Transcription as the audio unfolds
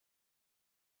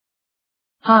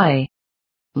Hi.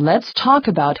 Let's talk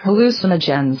about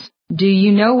hallucinogens. Do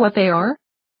you know what they are?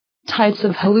 Types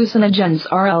of hallucinogens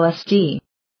are LSD,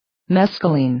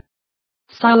 mescaline,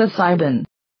 psilocybin,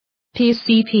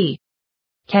 PCP,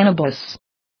 cannabis,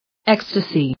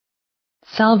 ecstasy,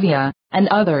 salvia, and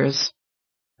others.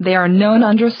 They are known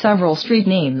under several street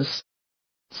names,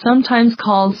 sometimes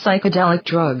called psychedelic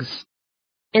drugs.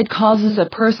 It causes a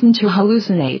person to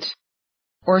hallucinate,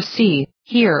 or see,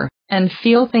 hear, and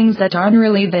feel things that aren't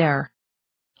really there.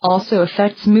 Also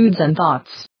affects moods and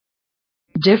thoughts.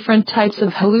 Different types of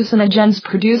hallucinogens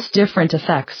produce different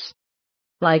effects,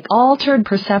 like altered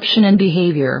perception and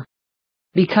behavior,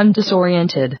 become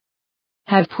disoriented,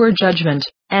 have poor judgment,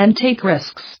 and take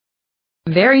risks.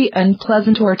 Very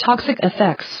unpleasant or toxic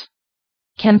effects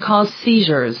can cause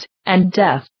seizures and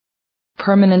death,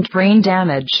 permanent brain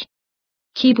damage.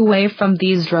 Keep away from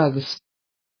these drugs.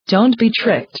 Don't be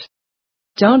tricked.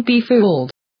 Don't be fooled.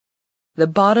 The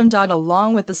bottom dot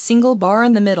along with the single bar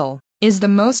in the middle is the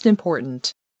most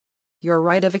important. Your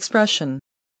right of expression.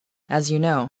 As you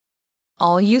know,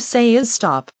 all you say is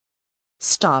stop.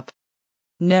 Stop.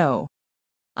 No.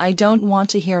 I don't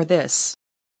want to hear this.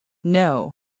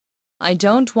 No. I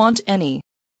don't want any.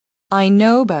 I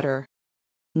know better.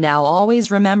 Now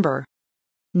always remember,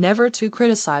 never to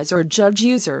criticize or judge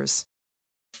users.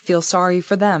 Feel sorry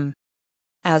for them.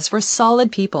 As for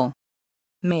solid people,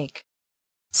 make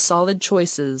solid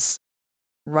choices.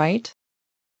 Right?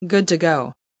 Good to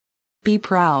go. Be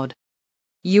proud.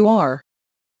 You are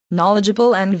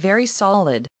knowledgeable and very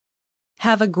solid.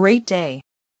 Have a great day.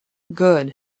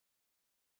 Good.